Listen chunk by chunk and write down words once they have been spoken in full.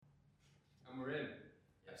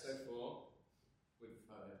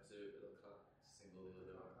all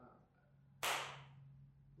the other.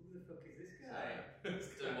 Who the fuck is this guy?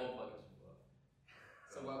 It's done one podcast before.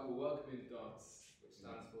 So we're welcoming DODDZ, which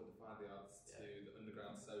stands for Define the Odds, to the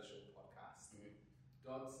Underground Social podcast.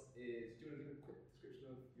 DODDZ is, do you want to give a quick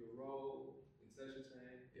description of your role in social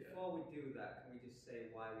chain? Before we do that, can we just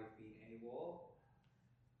say why we've been AWOL?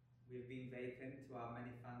 We've been vacant to our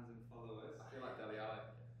many fans and followers. I feel like Deli Ali.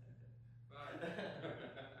 Right.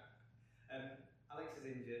 Alex is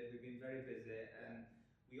injured, we've been very busy, and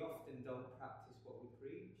we often don't practice what we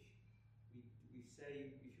preach. We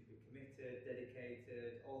say we should be committed,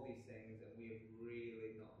 dedicated, all these things, and we have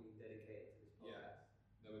really not been dedicated to this podcast.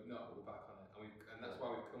 Yeah. No, we've not, but we're back on it. And that's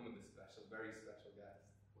why we've come with this special, very special guest.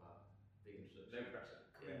 Wow, big introduction. No pressure.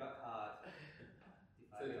 Coming back hard.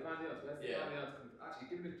 So Define the Odds, where's Define the Odds come from?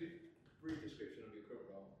 Actually, give me a brief description of your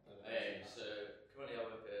current role. So currently I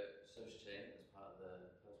work at Social Chain as part of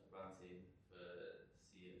the personal brand team for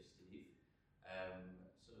CEO Steve.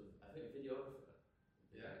 Sort of, I think, videographer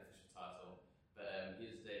would be the official title. But he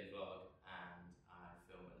does a daily vlog and I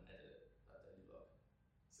film and edit that daily vlog.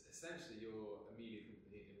 So essentially, you're a media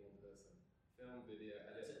company in one person. Film, video,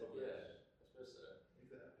 edit, publish. Yeah, I suppose so.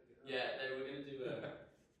 Yeah, they were going to do.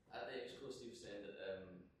 I think it was cool. Steve was saying that I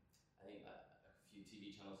think a few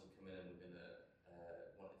TV channels had come in and were going to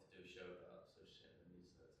wanted to do a show about social chain and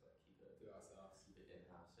news, so to like keep it in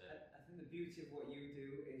house. Yeah. I think the beauty of what you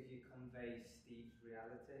do is you convey Steve's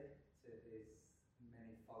reality to his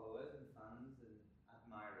many followers and fans and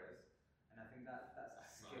admirers. And I think that's a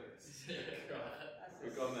skill.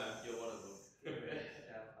 We've gone there. You're one of them.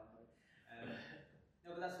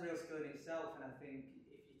 No, but that's a real skill in itself. And I think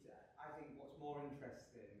I think what's more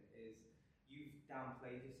interesting is you've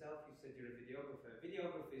downplayed yourself. You said you're a videographer.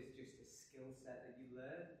 Videography is just a skill set that you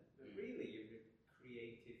learn, but really you're a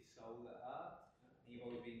creative soul at heart. And you've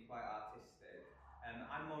always been quite artistic.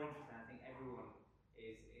 I'm more interested. I think everyone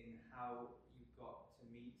is in how you got to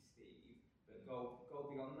meet Steve. But go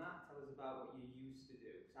beyond that. Tell us about what you used to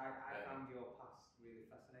do, because I found your past really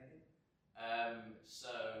fascinating.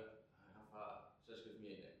 So how far? So let's go from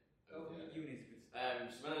uni. Uni's good stuff.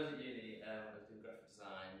 So when I was at uni, I was doing graphic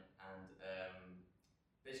design, and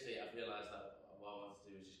basically I realised that what I wanted to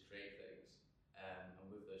do was just create things, and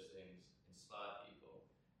with those things inspire people.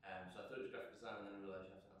 So I thought it was graphic design, and then I realised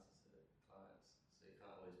you have to answer to clients, so you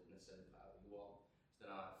can't always necessarily put out what you want.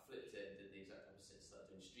 Then I flipped it and did the exact opposite, started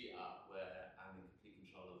doing street art where I'm in complete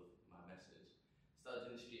control of my message. Started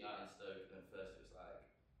doing street art in Stoke, and at first it was like,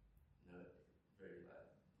 very like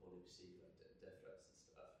poorly received, like death threats and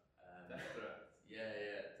stuff. Death threats?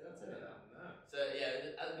 Yeah. Don't tell me that, no. So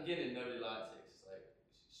yeah, at the beginning nobody liked it, it's like,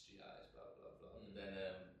 street art, blah blah blah. But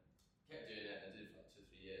then kept doing it and did it for like 2 or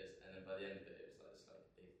 3 years, and then by the end of it, it was like this like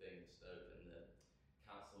big thing in Stoke, and the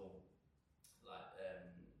council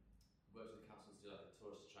worked with the council to do like a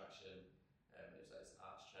tourist attraction. It was like this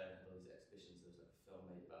arts train, had all these exhibitions, there was like a film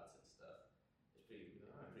made about it and stuff. It was pretty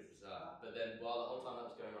bizarre. But then while the whole time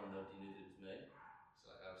that was going on, nobody knew that it was me.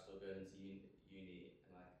 So like I was still going into uni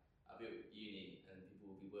and like I'd be at uni and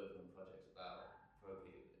people would be working on projects about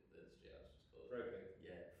Pro-Pig, the street art was called. Pro-Pig?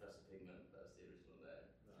 Yeah, Professor Pigment, that was the original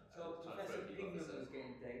name. Nice. So Professor Pigment was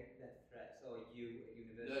getting death threats, or you at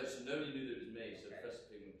university? No, so nobody knew that it was me, so Professor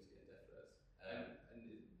Pigment was getting death threats.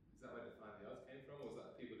 Is that where Define the Odds came from, or was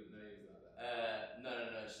that people didn't know you was that there?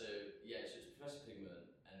 No. So it's Professor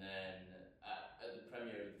Pigment, and then at the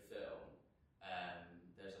premiere of the film,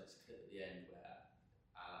 there's like this clip at the end where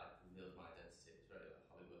I like revealed my identity. It's very like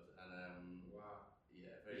Hollywood, and wow.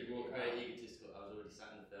 Yeah, very egotistical. I was already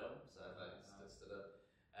sat in the film, so I like stood up.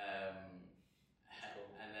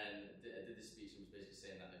 And then I did this speech and was basically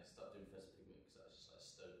saying that I stopped doing Professor Pigment because I was just like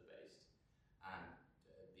Stoke based, and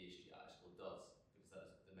be a street artist called DODDZ, because that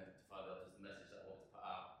was Define the Odds was the message that I wanted to put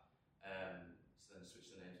out. So then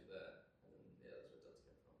switched the names of there, and that's where DODDZ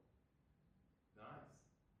came from. Nice.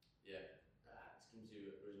 Yeah. This comes to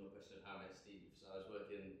your original question of how I met Steve. So I was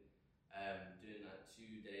working, doing like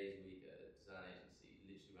 2 days a week at a design agency,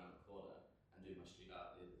 literally around the corner, and doing my street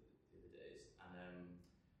art the other days, and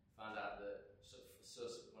found out that saw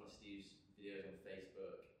one of Steve's videos on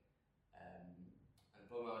Facebook, and the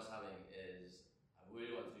problem I was having is I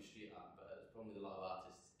really want to do street art, but the problem with a lot of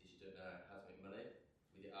artists is you don't know how to make money.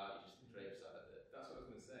 With your art, you just create side of it. That's what I was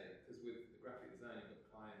going to say, because with the graphic design, you've got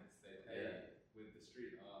clients, they pay. Yeah. With the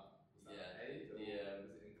street art, was that paid, or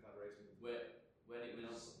was it in collaboration with when it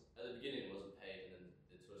was, at the beginning it wasn't paid, and then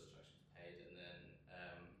the tourist attraction was paid, and then...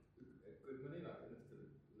 good money, like enough to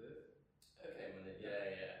live? Okay money,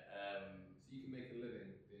 yeah. So you can make a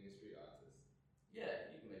living being a street artist?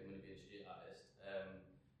 Yeah, you can make money being a street artist,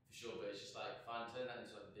 for sure, but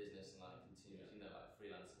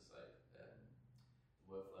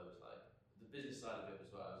business side of it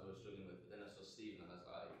was what I was always struggling with. But then I saw Steve and I was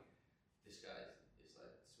like, this guy is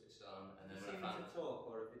like switched on. And then You when see I him found to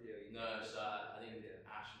talk or a video? no, so I think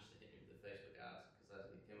Ash must have hit me with the Facebook ads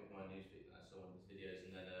because it came up on my newsfeed and I saw one of his videos.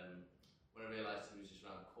 And then when I realised he was just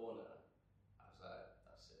around the corner, I was like,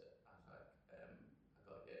 that's it. I was like, I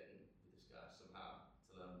got to get in with this guy somehow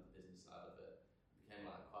to learn the business side of it. I became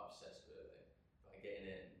like quite obsessed really by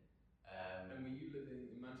getting in. And were you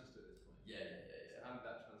living in Manchester at this point? Yeah. So how did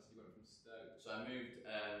that transition? You went from Stoke. So I moved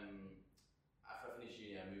after I finished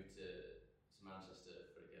uni. I moved to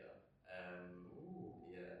Manchester for a girl.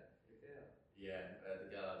 Ooh. Yeah. Good girl. Yeah,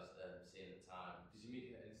 the girl I was seeing at the time. Did you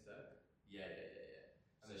meet her in Stoke? Yeah.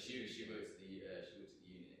 So she works at the uni.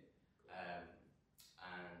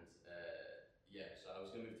 Yeah. So I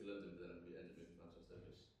was going to move to London, but then we ended up moving to Manchester,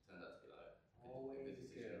 which turned out to be like Always a good a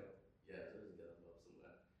decision. girl. Yeah, there's always a girl involved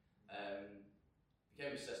somewhere.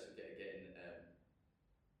 Became obsessed with getting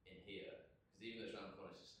in here because even though it's around the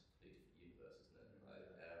corner, it's just a completely different universe, isn't it? Like,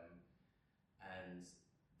 and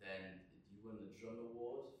then you won the Drum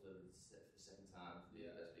Award for the second time for the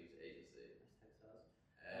Best Speakers Agency. Texas.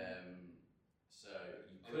 So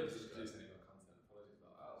you I could just produce any more content. Apologies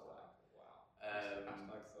about that. I was like, wow.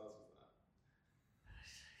 Hashtag stars was that.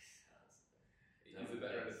 He's a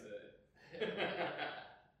better editor.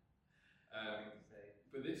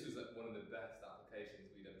 But this was like one of the best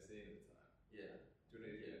applications we'd ever seen at the time. Yeah. Do you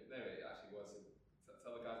want to, no, it actually was. So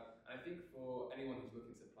tell the guys. And I think for anyone who's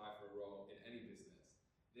looking to apply for a role in any business,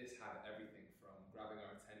 this had everything from grabbing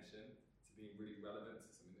our attention to being really relevant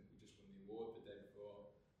to something that we just won the award the day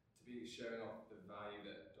before, to being showing off the value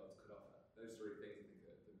that DODDZ could offer. Those three things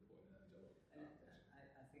I think are important in any job application.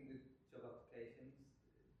 I think with job applications,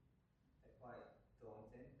 they're quite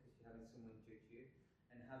daunting because you're having someone judge you,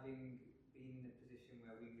 and having been in a position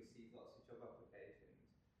where we receive lots of job applications,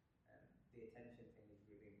 the attention thing is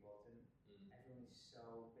really important. Everyone is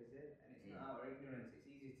so busy, and it's not out of ignorance. It's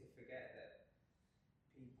easy to forget that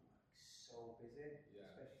people are so busy,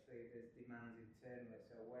 especially there's demands internally.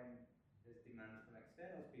 So when there's demands from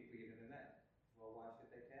externals, people you've never met, well, why should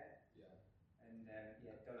they care? Yeah. And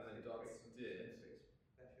DODDZ did.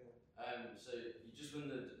 Special. So you just won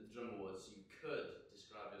the Drum Awards. So you could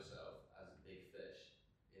describe yourself as a big fish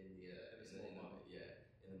in the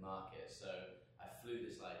market. So I flew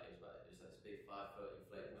this like it was like this big 5-foot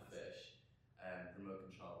inflatable fish, remote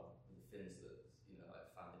control with the fins that like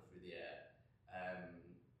fanned it through the air.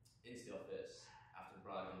 Into the office after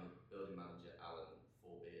bribing the building manager Alan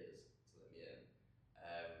 4 beers to let me in,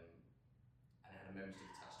 and it had a membership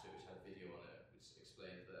attached to it which had a video on it which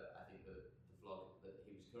explained that I think that the vlog that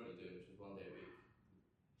he was currently doing, which was 1 day a week,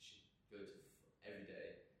 should go to every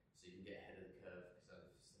day so you can get ahead of the curve, because I was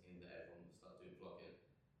thinking that everyone will start doing vlogging,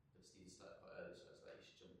 but Steve started quite early, so I was like, you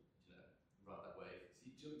should jump, ride that wave. So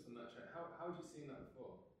you jumped on that train. How had you seen that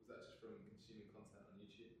before? Was that just from consuming content on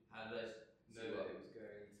YouTube? How did I know that it was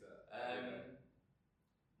going to?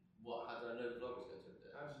 How did I know the vlog was going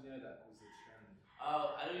to? How did you know that was a trend?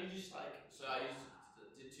 Oh, I don't just like, so I used to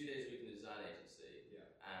do 2 days a week in the design agency,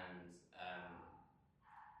 and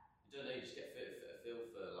you don't know, you just get a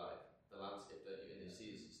feel for like the landscape, don't you? And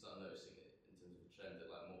you start noticing it in terms of a trend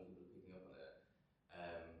that like more people are picking up on it.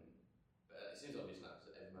 But it seems obvious now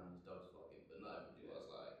because every man and his dog's vlogging, but not everybody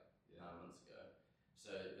was like 9 months ago.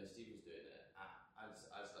 So when Steve was doing it, I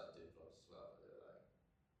started doing vlogs as well, but they were like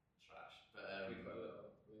trash. But we quite a little.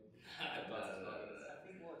 I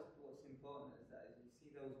think what's important is that you see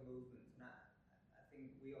those movements, and I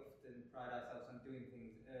think we often pride ourselves on doing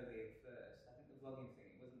things early and first. I think the vlogging thing,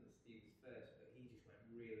 it wasn't that Steve was first, but he just went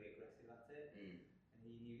really aggressive at it, and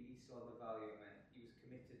he saw the value and he was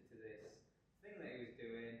committed to this thing that he was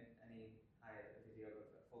doing, and he hired a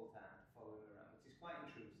videographer full time to follow him around, which is quite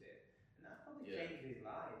intrusive, and that's probably changed his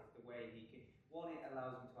life. The way he can, one, it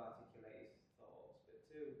allows him to articulate his thoughts, but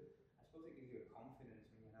two, I suppose it gives you a confidence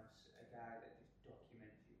when you have a guy that just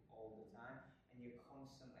documents you all the time, and you're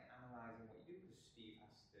constantly analysing what you do, because Steve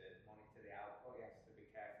has to monitor the output, he has to be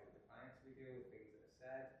careful with the clients we deal with, things that are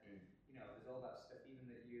said. There's all that stuff, even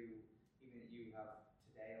that you have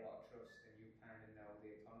today a lot of trust, and you kind of know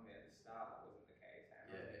the autonomy. At the start that wasn't the case.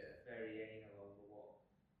 It's very anal over what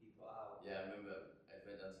he put out. Yeah, I remember I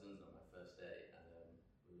went down to London on my first day, and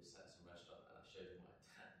we were sat in some restaurant, and I showed him my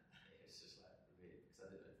tan, and it was just like really, because I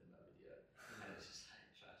didn't know anything about video, and it was just like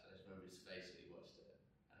trash. I just remember his face when he watched it,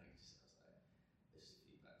 and I was like, this is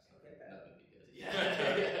feedback, so not going to be good.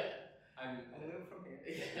 And I'll learn from here.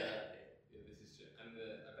 This is true. And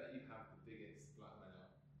I bet you have the biggest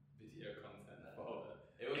blackmail video content folder.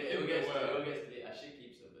 It will get to lead. I should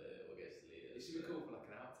keep some, but it will get to lead. It should be cool for like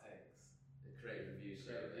an outtakes. The creative reviews,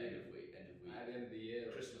 end of week. At the end of the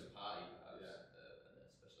year. Christmas party, perhaps.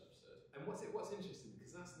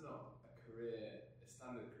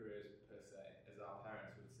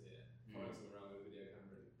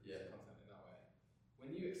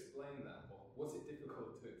 explain that? Or was it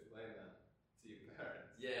difficult to explain that to your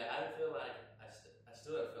parents? Yeah, I feel like I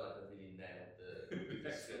still don't feel like I really nailed the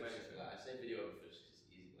Explanation. Like, I say videographer just 'cause it's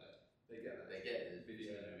easy. Like They get that. they get the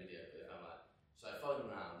Video. video. But Yeah. I'm like, so I followed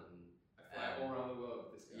him around and I fly all around the world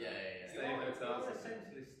with this guy. yeah. Stay in hotels. You're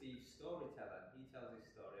essentially Steve's storyteller. He tells his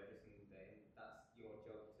story every single day, and that's your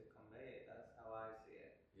job to convey it. That's how I see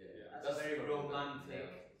it. Yeah. That's a very probably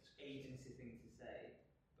romantic agency thing to say,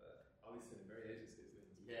 but Oh, he's in very agency, isn't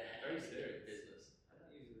he? Yeah, Very serious. business. I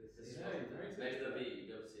don't usually This say is Yeah, that. very maybe serious. you'll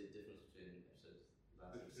be able to see the difference between episodes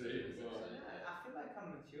last The episode. two and this as well. episode, Yeah, I feel like I'm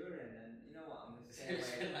maturing, and you know what? I'm the same It's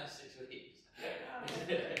been way. like 6 weeks. I'm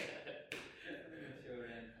definitely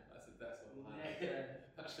maturing. That's the best one. Never.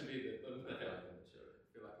 That should be the I thumbnail. feel like I'm maturing. I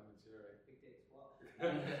feel like I'm maturing. Big dicks, what?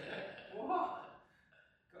 What?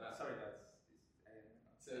 God, sorry, guys.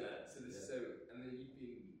 And then you've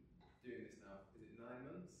been doing this now. Is it 9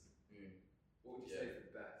 months? What would you say is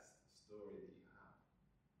the best story that you have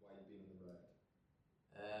while you've been on the road?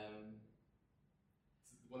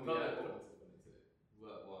 One of the Probably- airport ones is funny too.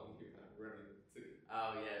 What one? When you were running to.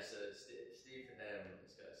 Oh yeah, so Steve, it's got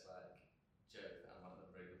this like joke that I'm not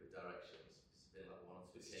very good with directions. It's been like 1 or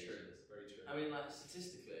 2 This is true. occasions. It's very true. I mean, like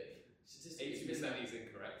statistically, 80% is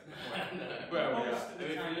incorrect. No. Well, we Most are. of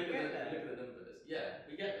the time If you you get there. look at the numbers, yeah,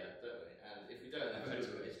 we get there, don't we? And if we don't, then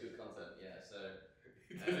Eventually. it's good content. Yeah, so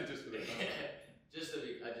Does it just for the number? just that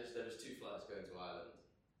there was 2 flights going to Ireland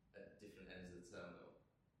at different ends of the terminal,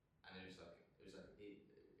 and it was like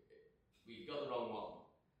we got the wrong one.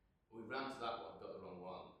 We ran to that one, got the wrong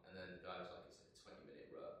one, and then the guy was like, it's like a 20-minute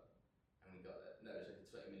run, and we got there. No, it was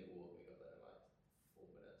like a 20-minute walk, and we got there in like 4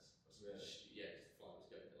 minutes. Really? Yeah, because the flight was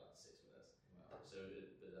going in like 6 minutes. Wow. So,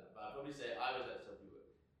 but I'd probably say I was at top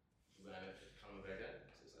when I went to Conor McGregor,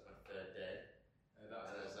 so it's like my 3rd day. And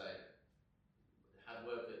I was like, had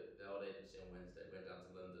work at the old agency on Wednesday, went down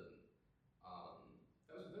to London on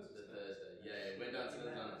That was the Thursday. Yeah, went down to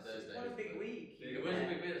London on Thursday. What a big week. It was a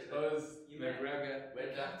big week. Buzz, You met- McGregor.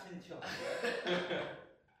 Went down. Captain chocolate.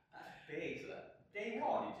 That's big. So that Day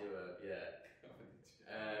comedy one. duo, yeah.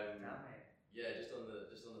 Damn it. Yeah, just on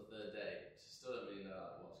the 3rd day. Still don't really know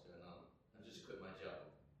like, what's going on. I just quit my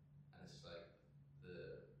job, and it's just like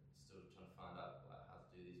still trying to find out like how to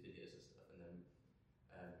do these videos and stuff. And then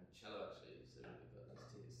Cello actually said we got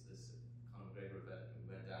these tickets to this Conor McGregor event, and we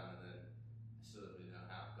went down, and then I still don't really know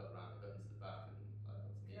how. Got into the back and like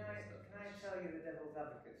got to meet him and stuff. Can I tell you the devil's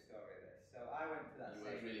advocate story of this? So I went to that You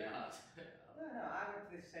same worked really event. hard. No, I went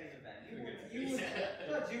to this same event. You Yeah.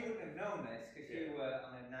 wouldn't have known this because you Yeah. were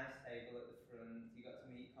on a nice table at the front. You got to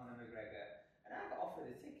meet Conor McGregor, and I got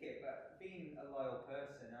offered a ticket. But being a loyal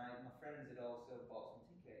person, my friends had also bought some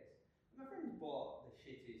tickets. My friends bought the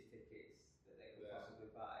shittiest tickets that they could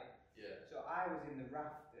possibly buy. Yeah. So I was in the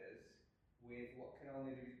rafters with what can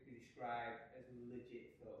only be described as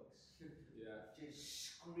legit thugs, Yeah. just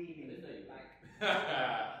screaming Really? like.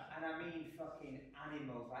 And I mean fucking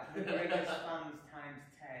animals, like McGregor's fans times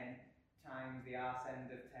 10 times the arse end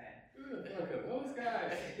of 10. Who the fuck are those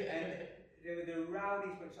guys? And they were the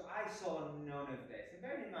rowdiest bunch, so I saw none of this. And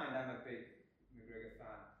bearing in mind I'm a big McGregor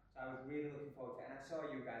fan, so I was really looking forward to it. And I saw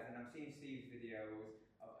you guys, and I'm seeing Steve's videos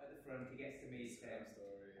at the front, he gets to meet him.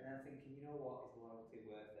 Story. And I'm thinking, you know what, is loyalty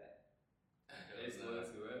worth it? Is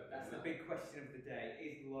loyalty worth it? That's the big question of the day,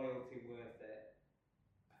 is loyalty worth it?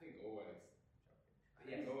 I think always.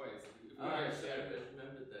 Yes. Always. I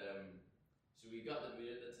remembered so we were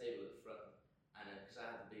at the table at the front, and because I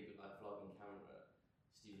had the big like vlogging camera,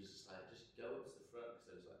 Steve was just like, just go up to the front because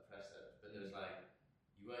there was like press ups, but there was like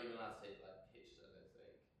you weren't even allowed to take like pictures. I don't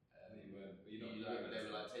think. You weren't. But They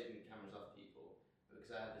were like taking cameras off people, but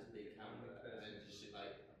because I had this big camera, and then just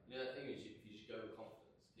like that thing is if you just go with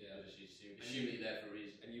confidence, Yeah. just assume that you're there for a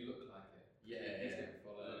reason. And you look like it. Yeah, He's getting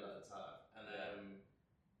followed. at the time, and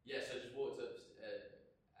so I just walked up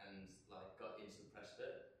and like got into the press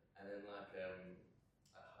bit, and then like I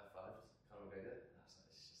high-fived Conor McGregor, and I was like,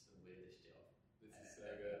 it's just the weirdest job. This is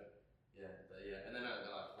so good. Yeah, and then I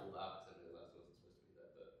like pulled out because I realised I wasn't supposed to be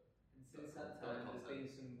there. But And since that time, there's been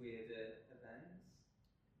some weirder events.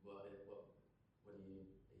 what are you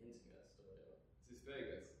hinting at? Story or? This is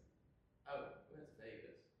Vegas. Oh, we went to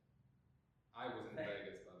Vegas. I was in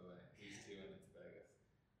Vegas, by the way. These two went into Vegas.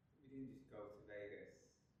 We didn't just go to Vegas.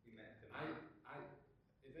 We met them.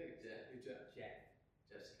 In Vegas? Yeah. Who's Jeff?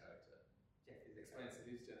 Jeff's character. Jeff is Explain to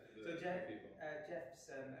who's Jeff. for So the Jeff, people. Jeff's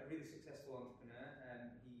a really successful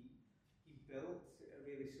entrepreneur. He built a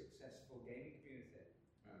really successful gaming community,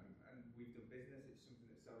 and we've done business. It's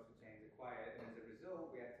something that Social Chains acquired, and as a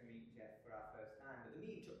result, we had to meet Jeff for our first time. But the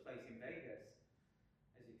meeting took place in Vegas,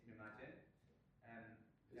 as you can imagine.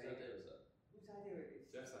 Whose idea was that? Whose idea?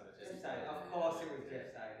 It's Jeff's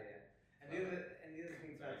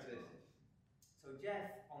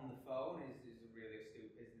Jeff on the phone is a really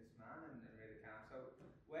astute businessman and really calm. So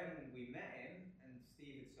when we met him and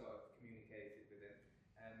Steve had sort of communicated with him,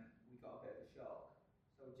 we got a bit of a shock.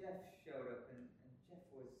 So Jeff showed up and Jeff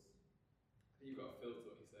was. You've got a filter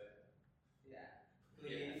what you say. Yeah.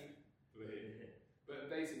 But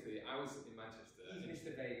basically, I was in Manchester. He's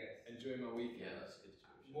Mr. Vegas. Enjoying my weekend. Yeah, that's a good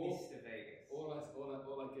description. Mr. Vegas. All I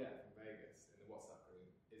get from Vegas in the WhatsApp group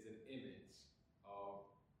is an image of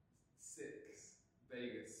 6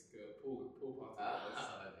 Vegas pool party girls.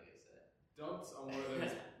 I think it's it. Dogs on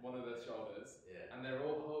one of their shoulders, Yeah. and they're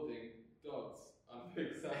all holding dogs on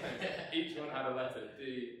big signs. Each one had a letter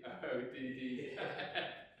DODDZ.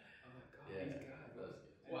 I'm like, God, Yeah, these guys. that was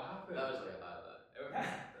good. What happened? That was like a highlight. It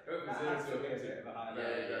went from That zero to has to be a bit of a highlight.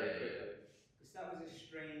 very quickly. Because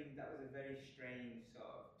that was a very strange sort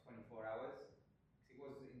of 24 hours. Because it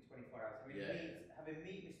was in 24 hours. Having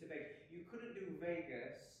meet Mr. Vegas, you couldn't do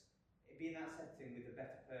Vegas, be in that setting with a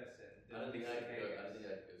better person than I don't think Mr. I could Vegas. go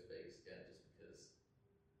to Vegas again just because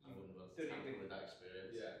I wouldn't want to Done it tamper with- with that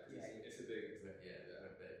experience. Yeah, because it's a big, isn't it? Yeah,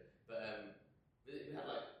 very big. But we had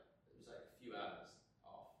like it was like a few hours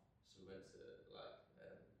off, so we went to like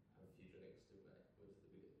have a few drinks, didn't we?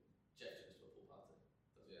 Jeff took us to a pool party.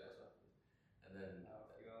 That's what happened. And then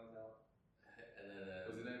Oh, a few hours out.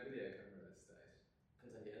 Was there no video camera at this stage?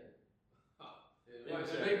 content again. Right,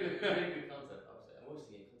 It's sure. very good content, obviously. I'm always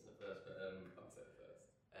thinking content first, but Concept first.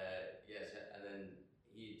 yes, yeah, and then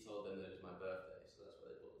he told them that it was my birthday, so that's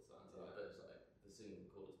why they bought the signs. Right. But it's like the single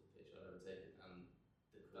coolest picture I've ever taken, and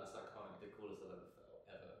That's iconic. the coolest I've ever felt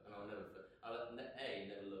ever. And I'll never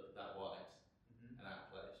never look that white Mm-hmm. and out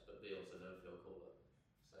of place, but B also never feel cooler.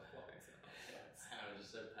 So I'm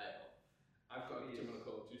just so pale. I've got to jump on a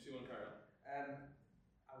call. Do you want to carry on?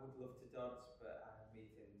 I would love to dodge, but I have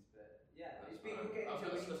meetings. But yeah, That's it's been fine. good getting I've to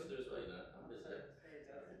got know stuff to you. do as well, you know. I'm busy.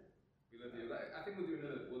 We love you. I think we'll do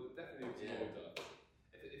another. We'll definitely do some more dots.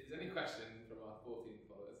 If there's any question from our 14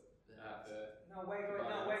 followers, No, we're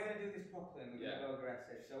going to do this properly and we're going to go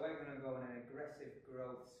aggressive. So we're going to go on an aggressive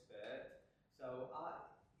growth spurt. So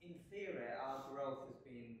in theory, our growth has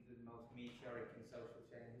been the most meteoric in social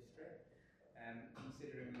chain history.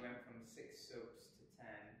 Considering we went from 6 subs to 10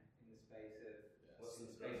 in the space of What's the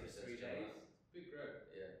space of 3 days. big growth.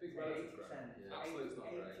 Yeah. Big relative growth. 80%. Yeah. Absolute's not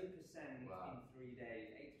great. 80% Wow. in 3 days.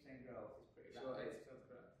 80% growth is pretty Sure, rapid. 80%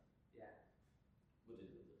 correct. Yeah. We'll do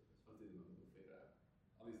the I'll do the math. We'll figure it out.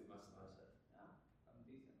 I'll use the maths now. No, I'm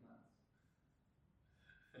decent at maths.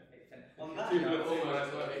 8%. On that People note, are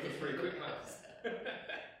almost like for free quick maths.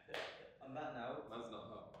 on that note, Maths not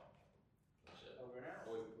hard. over and out.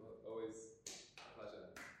 Always a pleasure.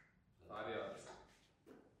 5 yards.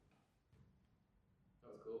 That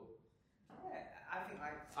was cool. Yeah, I think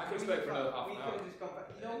I could stay for another half we an could hour. have just gone back.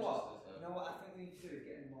 You know what? I think we need to do is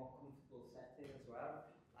get in a more comfortable setting as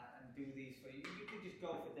well, and do these for you. You could just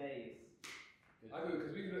go for days. I could,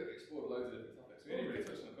 because we could have explored loads of different topics. We didn't really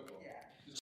touch on